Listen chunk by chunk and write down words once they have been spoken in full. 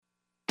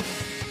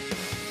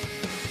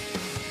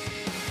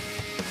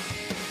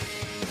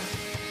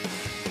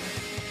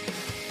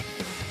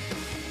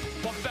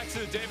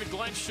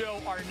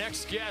Show. Our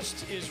next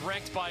guest is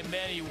ranked by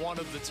many one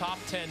of the top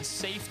 10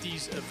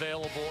 safeties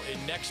available in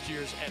next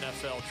year's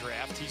NFL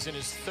draft. He's in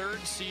his third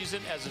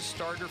season as a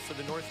starter for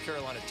the North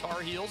Carolina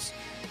Tar Heels.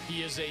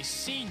 He is a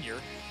senior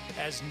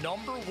as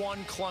number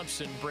 1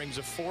 Clemson brings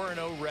a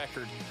 4-0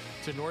 record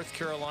to North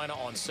Carolina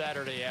on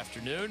Saturday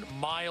afternoon.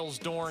 Myles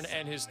Dorn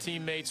and his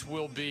teammates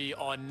will be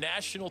on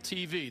national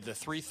TV, the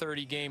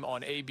 3:30 game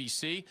on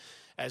ABC,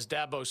 as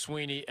Dabo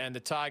Swinney and the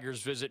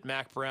Tigers visit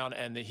Mack Brown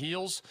and the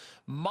Heels.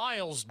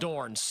 Myles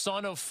Dorn,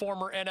 son of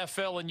former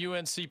NFL and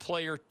UNC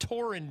player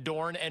Torrin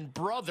Dorn and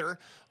brother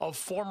of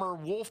former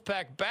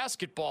Wolfpack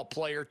basketball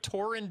player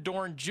Torrin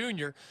Dorn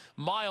Jr.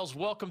 Myles,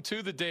 welcome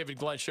to the David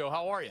Glenn Show.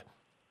 How are you?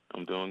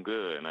 I'm doing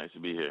good. Nice to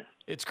be here.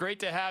 It's great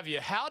to have you.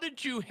 How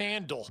did you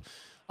handle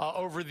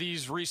over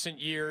these recent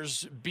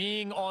years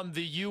being on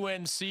the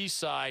UNC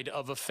side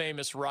of a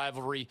famous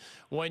rivalry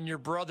when your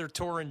brother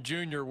Torrin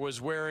Jr. was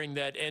wearing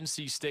that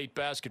NC State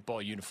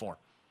basketball uniform?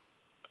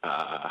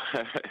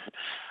 I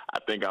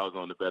think I was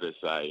on the better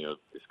side. You know,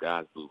 the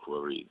sky's blue for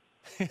a reason.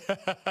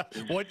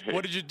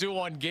 What did you do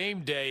on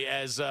game day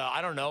as,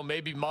 I don't know,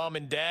 maybe mom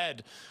and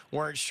dad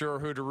weren't sure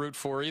who to root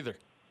for either?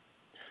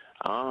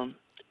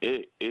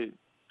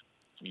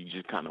 You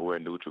just kind of wear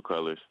neutral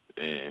colors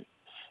and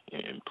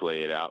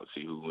play it out,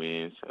 see who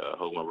wins.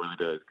 Hope my brother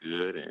does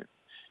good,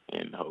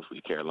 and hopefully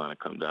Carolina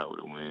comes out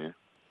with a win.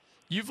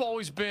 You've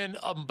always been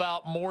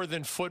about more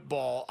than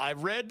football. I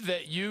read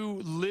that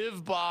you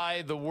live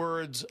by the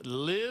words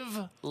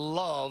live,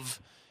 love,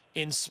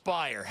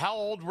 inspire. How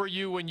old were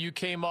you when you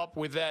came up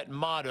with that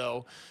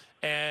motto,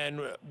 and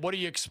what do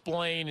you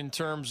explain in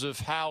terms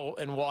of how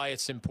and why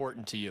it's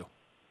important to you?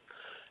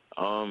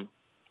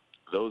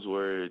 Those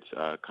words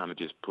kind of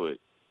just put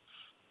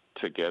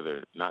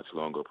together not too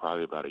long ago,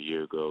 probably about a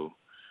year ago,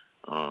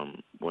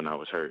 when I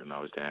was hurt and I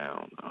was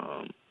down.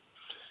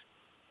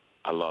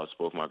 I lost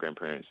both my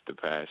grandparents the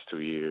past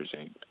 2 years,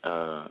 and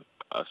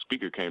a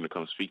speaker came to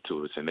come speak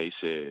to us, and they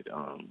said,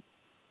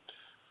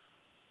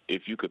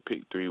 if you could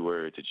pick 3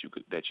 words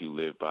that you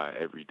live by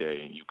every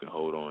day and you can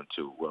hold on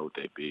to, what would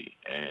they be?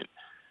 And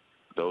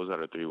those are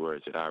the 3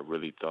 words that I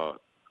really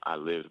thought I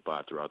lived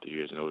by throughout the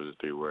years, and those are the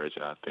 3 words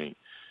that I think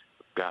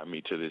got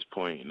me to this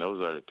point. And those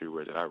are the 3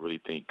 words that I really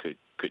think could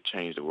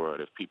change the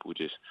world if people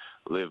just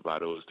live by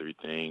those 3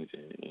 things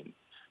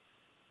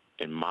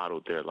and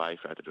modeled their life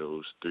after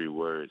those 3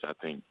 words. I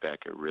think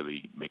that could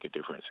really make a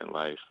difference in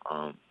life.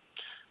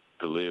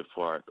 The live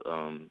part,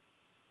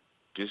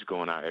 just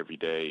going out every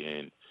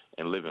day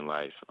and living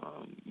life,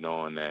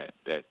 knowing that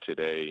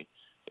today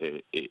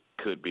it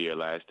could be your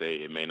last day,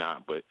 it may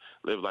not, but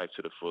live life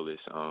to the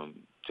fullest.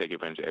 Take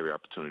advantage of every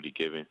opportunity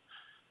given.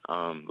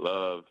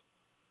 Love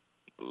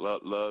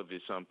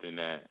is something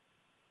that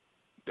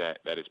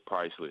is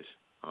priceless.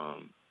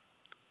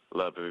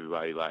 Love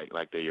everybody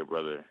like they're your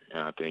brother,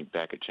 and I think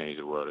that could change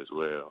the world as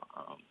well.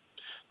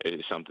 It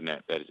is something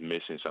that is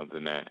missing,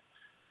 something that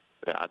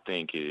I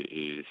think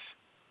is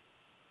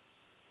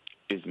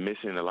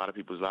missing in a lot of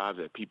people's lives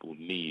that people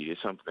need.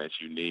 It's something that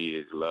you need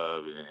is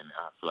love, and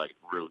I feel like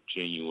real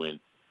genuine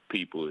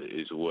people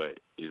is what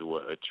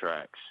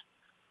attracts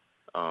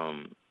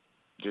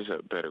just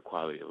a better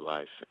quality of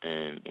life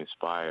and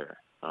inspire.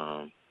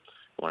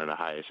 One of the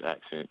highest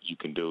accents you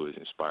can do is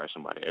inspire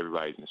somebody.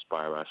 Everybody's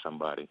inspired by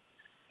somebody.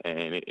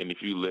 And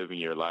if you live in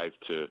your life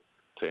to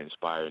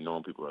inspire,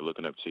 knowing people are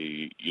looking up to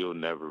you, you'll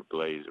never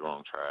blaze the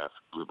wrong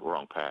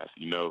path.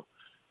 You know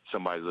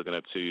somebody's looking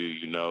up to you.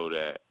 You know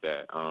that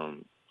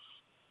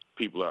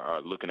people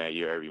are looking at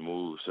your every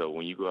move. So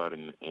when you go out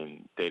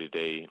in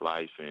day-to-day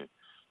life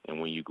and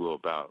when you go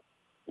about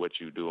what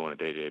you do on a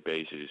day-to-day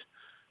basis,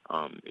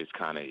 it's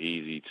kind of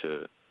easy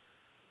to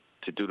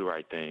do the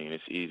right thing.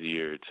 It's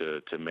easier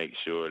to make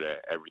sure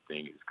that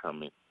everything is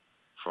coming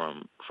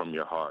from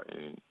your heart,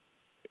 and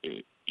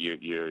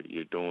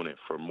you're doing it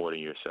for more than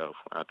yourself.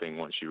 I think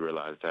once you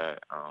realize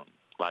that,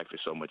 life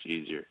is so much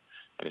easier,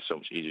 and it's so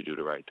much easier to do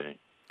the right thing.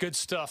 Good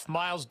stuff.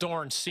 Myles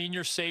Dorn,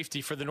 senior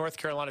safety for the North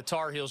Carolina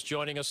Tar Heels,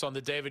 joining us on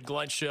the David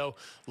Glenn Show.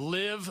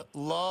 Live,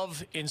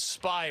 love,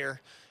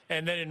 inspire.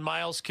 And then in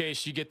Myles'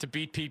 case, you get to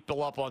beat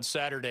people up on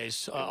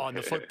Saturdays on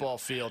the football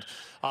field.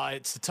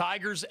 It's the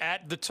Tigers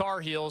at the Tar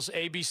Heels,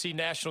 ABC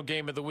National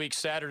Game of the Week,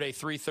 Saturday,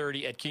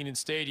 3:30 at Kenan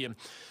Stadium.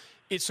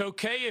 It's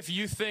okay if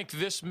you think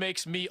this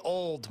makes me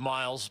old,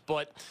 Myles,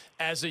 but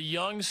as a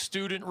young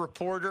student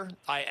reporter,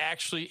 I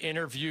actually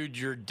interviewed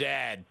your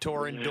dad,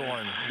 Torrin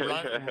Dorn,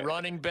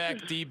 running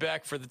back,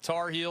 D-back for the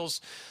Tar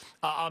Heels.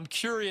 I'm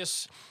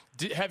curious,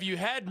 have you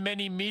had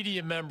many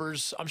media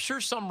members? I'm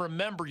sure some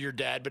remember your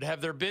dad, but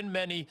have there been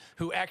many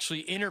who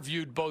actually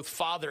interviewed both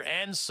father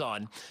and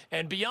son?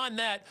 And beyond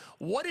that,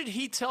 what did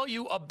he tell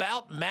you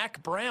about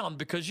Mack Brown?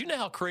 Because you know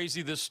how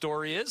crazy this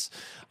story is.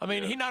 I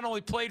mean, He not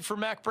only played for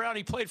Mack Brown,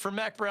 he played for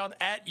Mack Brown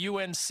at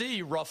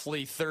UNC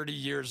roughly 30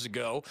 years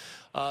ago.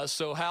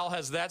 So how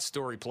has that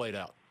story played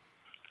out?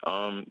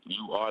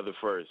 You are the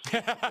first.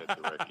 You're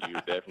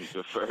definitely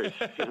the first.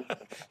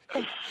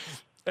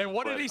 And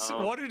what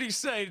did he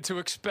say to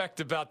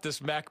expect about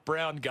this Mack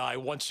Brown guy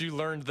once you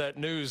learned that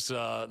news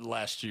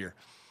last year?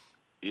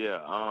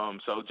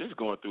 So just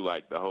going through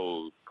like the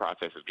whole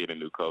process of getting a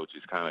new coach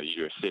is kind of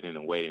you're sitting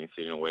and waiting,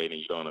 You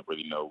don't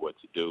really know what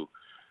to do.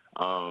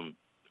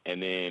 And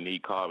then he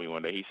called me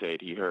one day. He said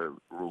he heard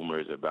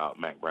rumors about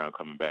Mac Brown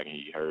coming back, and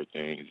he heard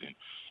things.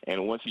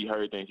 And once he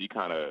heard things, he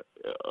kind of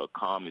a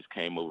calmness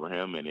came over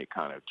him, and it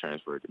kind of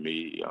transferred to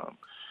me.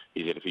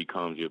 He said if he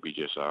comes, you'll be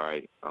just all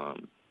right.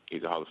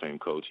 He's a Hall of Fame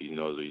coach. He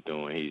knows what he's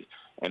doing.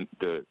 And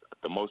the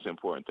most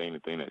important thing, the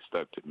thing that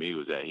stuck to me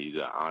was that he's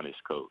an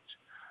honest coach,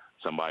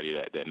 somebody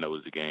that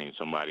knows the game,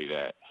 somebody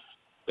that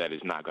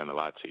is not going to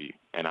lie to you.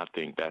 And I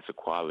think that's a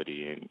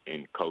quality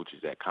in coaches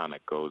that kind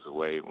of goes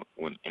away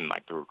when in,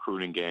 like, the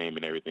recruiting game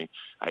and everything.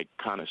 Like,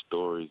 kind of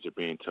stories are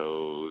being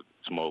told,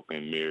 smoke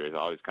and mirrors,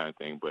 all this kind of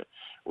thing. But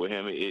with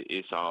him,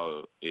 it's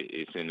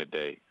in the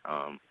day.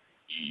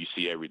 You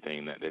see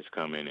everything that's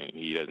coming, and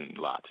he doesn't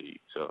lie to you.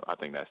 So I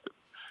think that's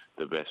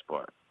the best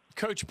part.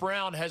 Coach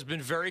Brown has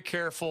been very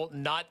careful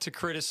not to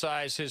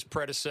criticize his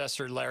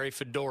predecessor, Larry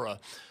Fedora.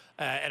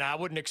 And I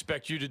wouldn't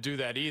expect you to do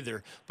that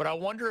either. But I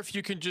wonder if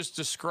you can just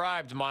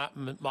describe,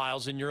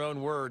 Myles, in your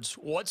own words,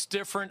 what's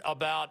different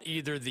about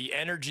either the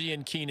energy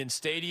in Kenan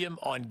Stadium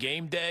on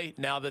game day,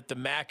 now that the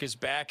MAC is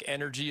back,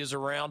 energy is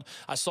around.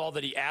 I saw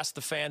that he asked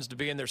the fans to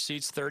be in their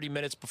seats 30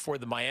 minutes before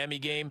the Miami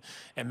game.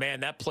 And,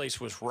 man, that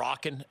place was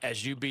rocking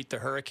as you beat the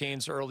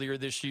Hurricanes earlier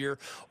this year.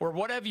 Or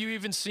what have you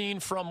even seen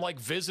from, like,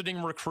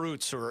 visiting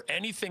recruits or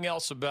anything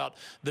else about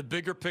the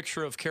bigger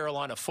picture of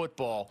Carolina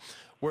football,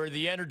 where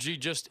the energy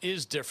just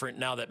is different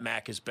now that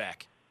Mac is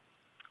back?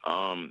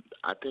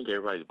 I think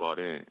everybody's bought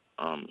in.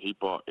 He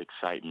brought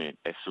excitement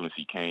as soon as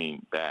he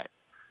came back.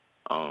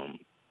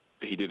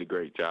 He did a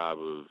great job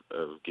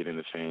of getting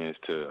the fans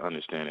to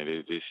understand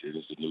that this is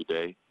a new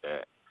day,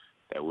 that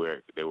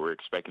we're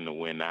expecting to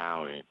win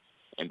now,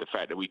 and the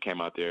fact that we came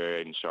out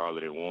there in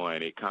Charlotte and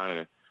won, it kind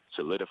of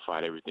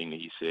solidified everything that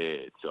he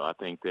said. So I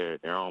think they're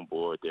on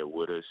board, they're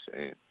with us,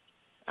 and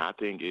I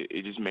think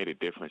it just made a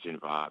difference in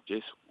vibe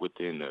just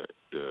within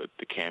the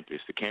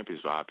campus. The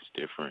campus vibe is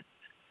different,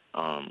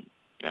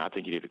 and I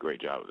think he did a great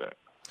job of that.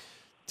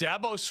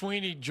 Dabo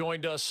Swinney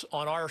joined us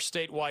on our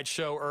statewide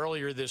show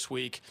earlier this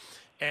week,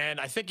 and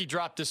I think he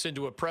dropped this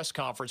into a press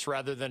conference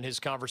rather than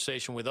his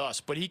conversation with us.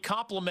 But he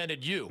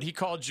complimented you. He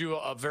called you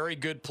a very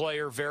good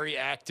player, very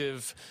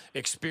active,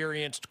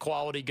 experienced,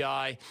 quality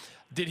guy.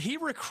 Did he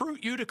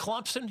recruit you to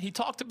Clemson? He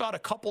talked about a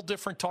couple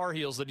different Tar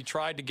Heels that he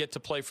tried to get to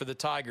play for the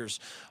Tigers.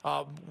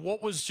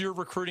 What was your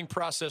recruiting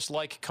process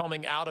like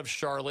coming out of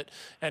Charlotte?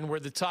 And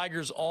were the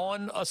Tigers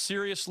on a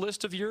serious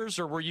list of yours,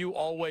 or were you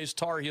always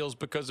Tar Heels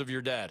because of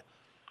your dad?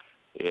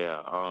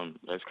 Yeah,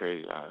 that's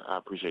crazy. I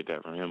appreciate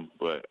that from him.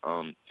 But,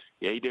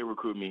 yeah, he did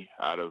recruit me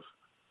out of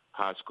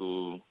high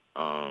school.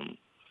 Coach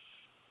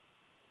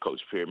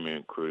Pierman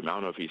recruited me. I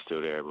don't know if he's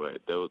still there,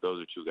 but those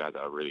are two guys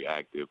that are really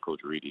active.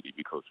 Coach Reedy, the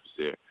DB coach, was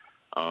there.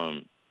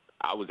 I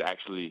was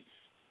actually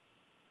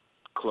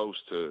close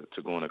to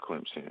going to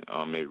Clemson.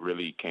 It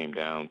really came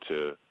down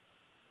to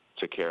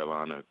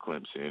Carolina,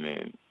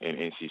 Clemson, and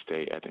NC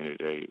State at the end of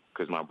the day.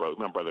 Because my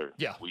brother,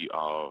 yeah, we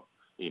all,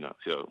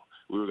 so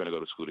we were going to go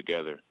to school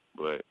together,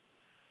 but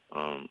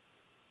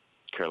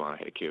Carolina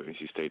had killed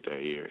NC State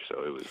that year,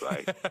 so it was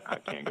like I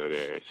can't go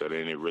there. So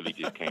then it really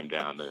just came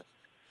down to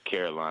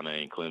Carolina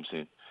and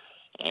Clemson,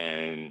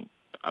 and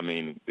I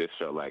mean, this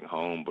felt like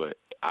home, but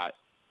at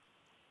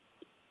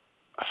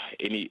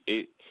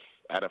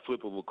a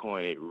flip of a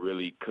coin, it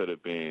really could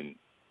have been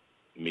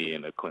me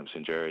in a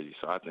Clemson jersey.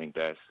 So I think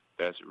that's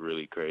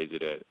really crazy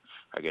that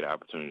I get an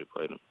opportunity to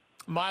play them.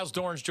 Myles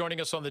Dorn's joining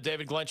us on the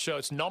David Glenn Show.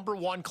 It's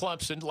 #1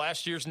 Clemson,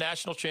 last year's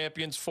national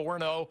champions,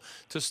 4-0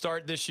 to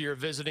start this year,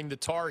 visiting the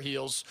Tar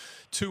Heels,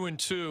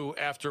 2-2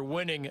 after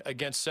winning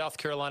against South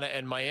Carolina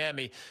and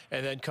Miami,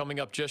 and then coming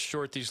up just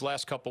short these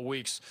last couple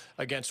weeks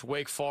against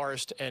Wake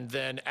Forest and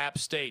then App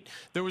State.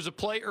 There was a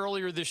play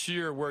earlier this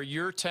year where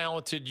your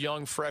talented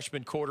young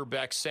freshman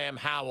quarterback, Sam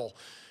Howell,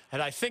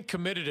 and I think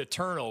committed a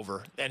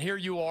turnover. And here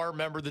you are,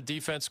 member of the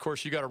defense. Of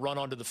course, you got to run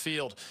onto the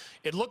field.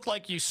 It looked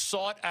like you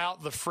sought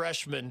out the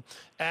freshman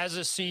as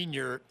a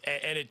senior,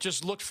 and it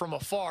just looked from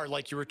afar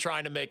like you were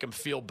trying to make him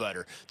feel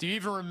better. Do you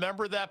even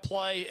remember that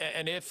play?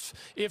 And if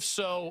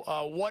so,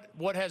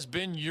 what has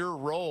been your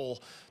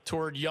role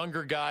toward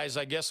younger guys,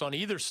 I guess, on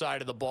either side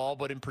of the ball,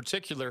 but in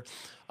particular,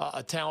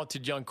 a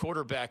talented young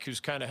quarterback who's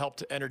kind of helped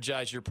to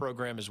energize your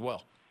program as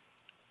well?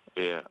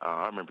 Yeah,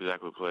 I remember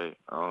exactly the play.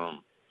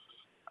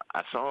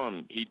 I saw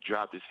him, he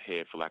dropped his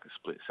head for like a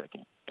split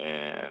second,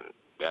 and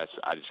I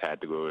just had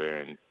to go there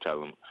and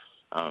tell him,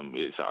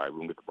 it's all right, we're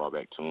going to get the ball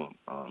back to him.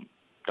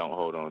 Don't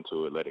hold on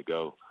to it, let it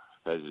go.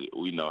 Because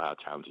we know how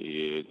talented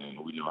he is, and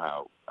we know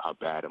how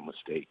bad a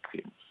mistake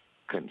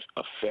can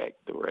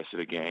affect the rest of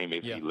the game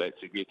if he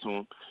lets it get to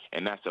him.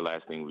 And that's the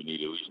last thing we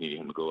needed. We just needed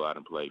him to go out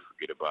and play,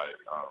 forget about it.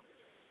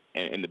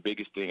 And the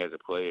biggest thing as a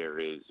player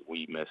is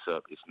when you mess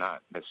up, it's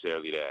not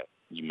necessarily that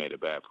you made a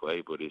bad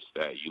play, but it's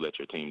that you let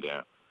your team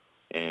down.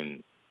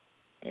 And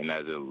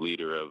as a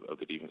leader of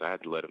the defense, I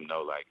had to let him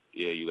know, like,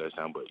 yeah, you let us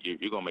down, but you're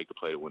going to make the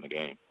play to win the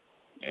game.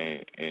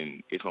 And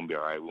it's going to be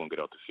all right. We're going to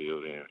get off the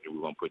field, and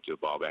we're going to put the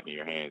ball back in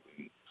your hands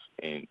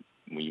and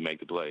when you make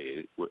the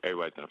play,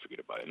 everybody's going to forget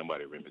about it.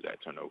 Nobody remembers that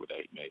turnover that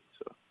he made.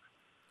 So.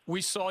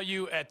 We saw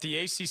you at the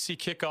ACC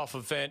kickoff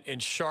event in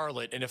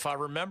Charlotte, and if I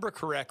remember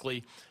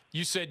correctly,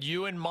 you said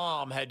you and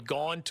Mom had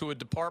gone to a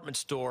department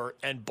store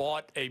and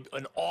bought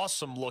an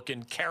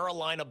awesome-looking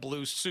Carolina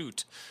blue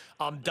suit.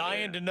 I'm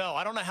dying to know.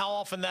 I don't know how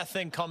often that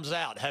thing comes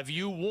out. Have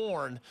you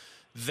worn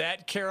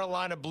that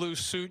Carolina blue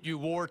suit you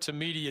wore to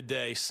Media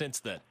Day since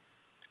then?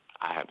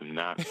 I have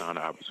not found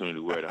an opportunity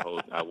to wear the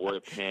whole. I wore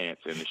the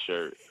pants and the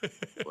shirt,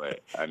 but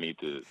I need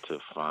to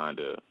find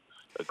a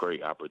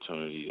great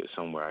opportunity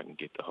somewhere I can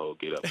get the whole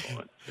get up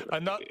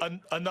on.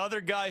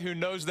 Another guy who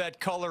knows that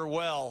color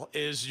well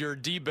is your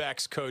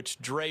D-backs coach,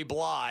 Dre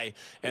Bly,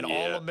 an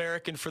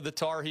All-American for the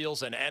Tar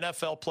Heels, an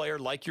NFL player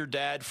like your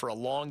dad for a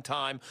long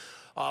time.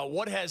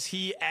 What has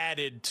he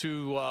added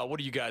to, what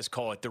do you guys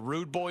call it, the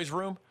Rude Boys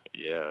room?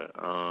 Yeah,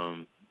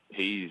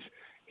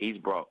 he's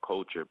brought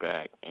culture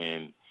back,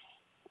 and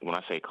when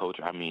I say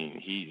culture, I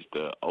mean he's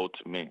the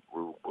ultimate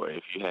Rude Boy.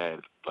 If you had,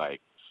 like,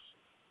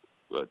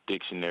 a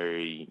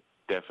dictionary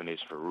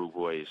definition for Rude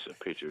Boy, it's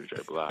a picture of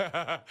Dre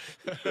Bly.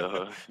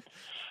 So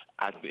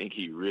I think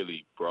he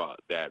really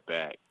brought that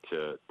back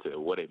to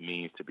what it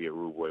means to be a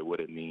Rude Boy, what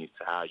it means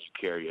to how you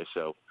carry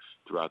yourself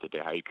throughout the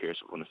day, how you carry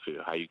yourself on the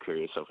field, how you carry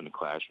yourself in the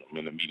classroom,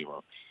 in the meeting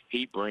room.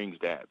 He brings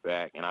that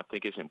back, and I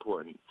think it's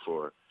important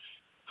for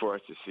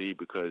us to see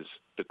because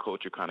the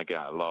culture kind of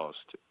got lost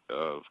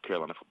of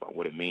Carolina football,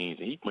 what it means,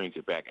 and he brings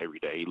it back every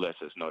day. He lets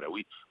us know that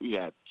we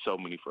had so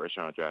many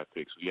first-round draft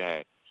picks. We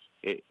had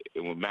it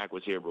when Mac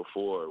was here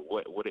before,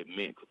 what it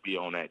meant to be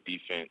on that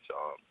defense,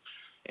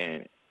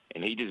 and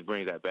he just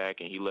brings that back,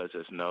 and he lets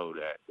us know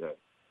that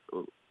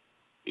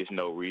it's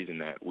no reason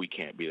that we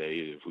can't be there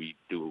either if we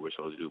do what we're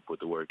supposed to do, put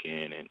the work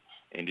in,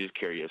 and just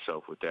carry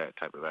yourself with that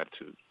type of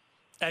attitude.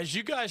 As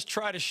you guys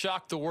try to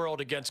shock the world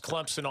against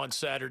Clemson on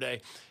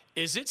Saturday,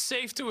 is it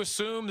safe to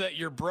assume that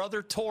your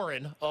brother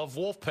Dorn of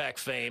Wolfpack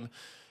fame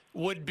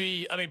would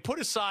be, I mean, put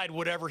aside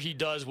whatever he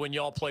does when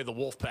y'all play the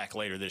Wolfpack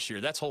later this year.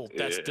 That's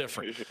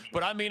different.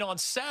 But, I mean, on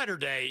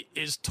Saturday,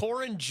 is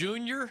Dorn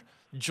Jr.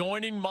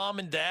 joining Mom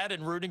and Dad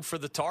and rooting for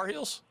the Tar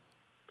Heels?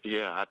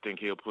 Yeah, I think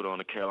he'll put on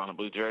a Carolina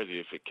blue jersey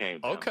if it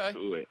came down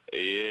to it.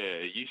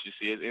 Yeah, you should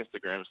see his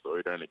Instagram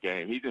story during the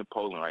game. He's in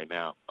Poland right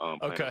now playing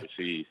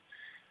overseas.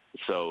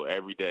 So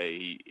every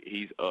day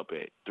he's up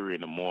at 3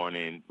 in the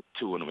morning,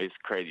 2 in the. It's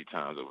crazy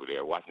times over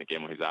there. Watching the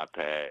game on his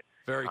iPad,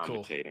 very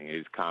cool.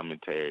 His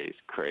commentary is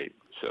crazy.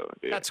 So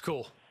yeah. That's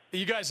cool.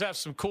 You guys have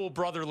some cool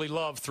brotherly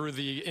love through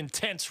the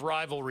intense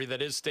rivalry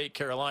that is State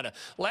Carolina.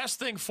 Last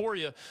thing for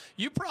you,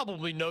 you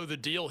probably know the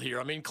deal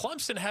here. I mean,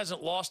 Clemson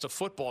hasn't lost a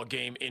football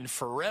game in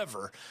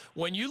forever.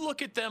 When you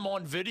look at them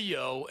on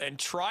video and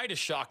try to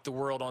shock the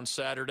world on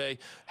Saturday,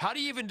 how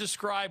do you even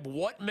describe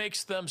what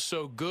makes them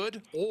so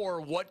good or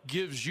what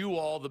gives you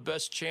all the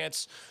best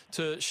chance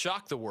to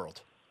shock the world?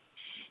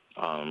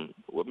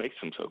 What makes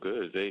them so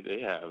good is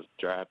they have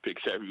draft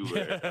picks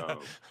everywhere.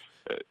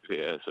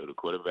 So the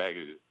quarterback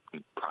is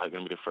probably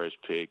going to be the first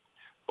pick.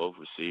 Both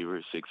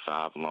receivers,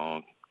 6'5",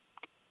 long.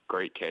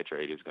 Great catch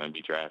rate is going to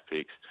be draft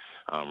picks.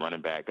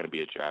 Running back going to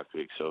be a draft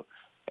pick. So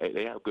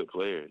they have good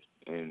players,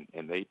 and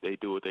they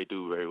do what they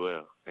do very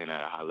well and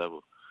at a high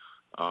level.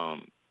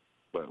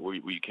 But where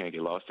you can't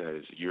get lost at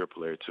is you're a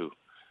player too.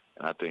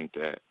 And I think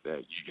that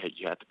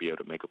you have to be able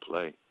to make a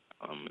play.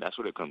 That's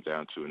what it comes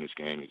down to in this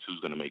game is who's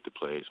going to make the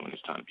plays when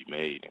it's time to be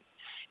made. And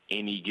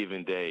any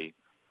given day,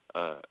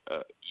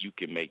 you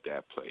can make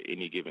that play.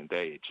 Any given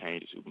day, it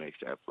changes who makes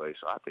that play.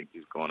 So I think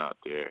just going out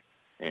there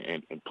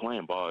and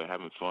playing ball and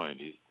having fun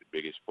is the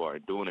biggest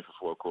part. Doing it for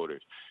 4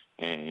 quarters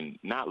and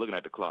not looking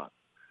at the clock.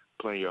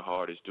 Playing your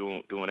hardest,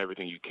 doing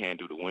everything you can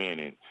do to win.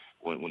 And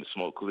when the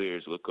smoke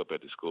clears, look up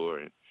at the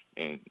score,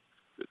 and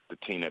the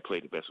team that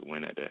played the best will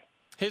win that day.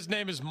 His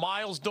name is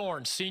Myles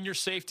Dorn, senior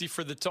safety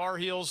for the Tar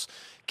Heels.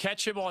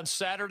 Catch him on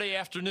Saturday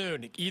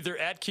afternoon, either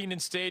at Kenan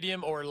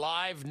Stadium or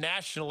live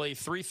nationally,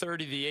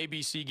 3:30, the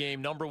ABC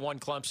game, #1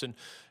 Clemson,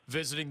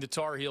 visiting the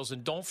Tar Heels.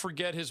 And don't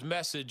forget his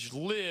message,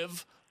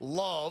 live,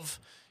 love,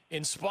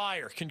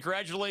 inspire.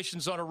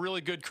 Congratulations on a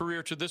really good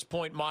career to this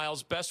point,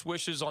 Myles. Best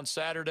wishes on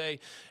Saturday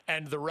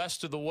and the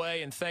rest of the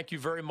way. And thank you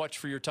very much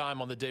for your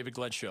time on the David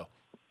Glenn Show.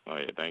 Oh,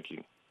 yeah, thank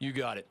you. You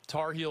got it.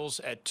 Tar Heels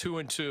at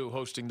 2-2,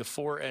 hosting the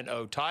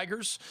 4-0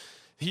 Tigers.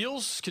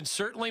 Heels can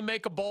certainly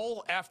make a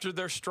bowl after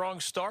their strong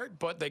start,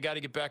 but they got to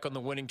get back on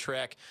the winning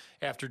track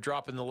after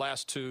dropping the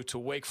last 2 to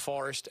Wake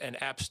Forest and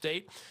App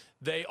State.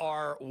 They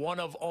are one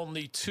of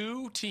only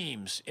 2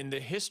 teams in the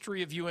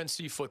history of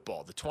UNC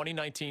football, the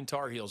 2019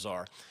 Tar Heels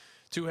are,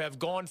 to have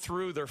gone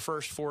through their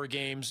first 4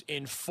 games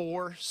in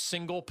 4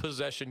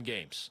 single-possession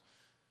games.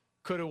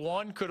 Could have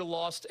won, could have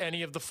lost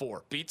any of the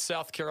 4. Beat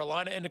South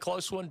Carolina in a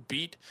close one,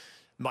 beat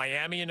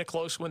Miami in a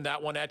close one,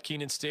 that one at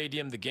Kenan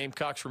Stadium. The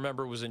Gamecocks,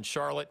 remember, was in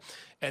Charlotte.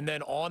 And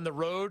then on the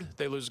road,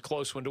 they lose a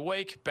close one to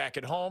Wake. Back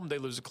at home, they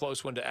lose a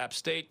close one to App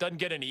State. Doesn't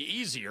get any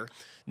easier.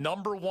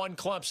 #1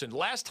 Clemson.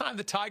 Last time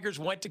the Tigers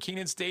went to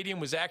Kenan Stadium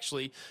was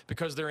actually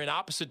because they're in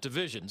opposite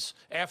divisions.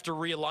 After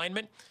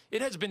realignment,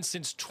 it has been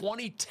since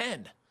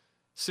 2010.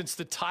 since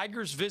the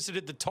Tigers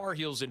visited the Tar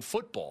Heels in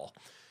football.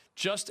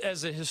 Just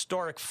as a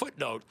historic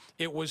footnote,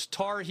 it was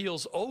Tar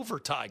Heels over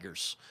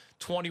Tigers,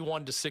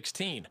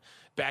 21-16.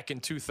 Back in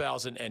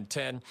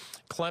 2010.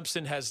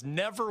 Clemson has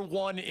never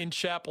won in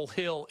Chapel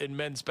Hill in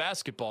men's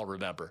basketball,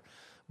 remember.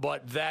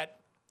 But that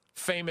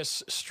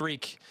famous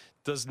streak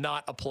does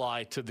not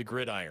apply to the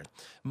gridiron.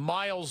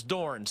 Myles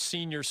Dorn,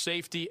 senior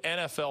safety,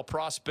 NFL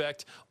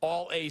prospect,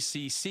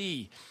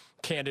 All-ACC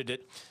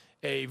candidate,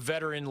 a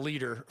veteran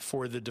leader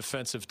for the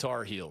defensive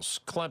Tar Heels.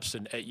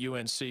 Clemson at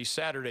UNC,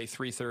 Saturday,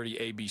 3:30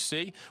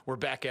 ABC. We're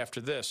back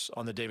after this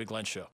on The David Glenn Show.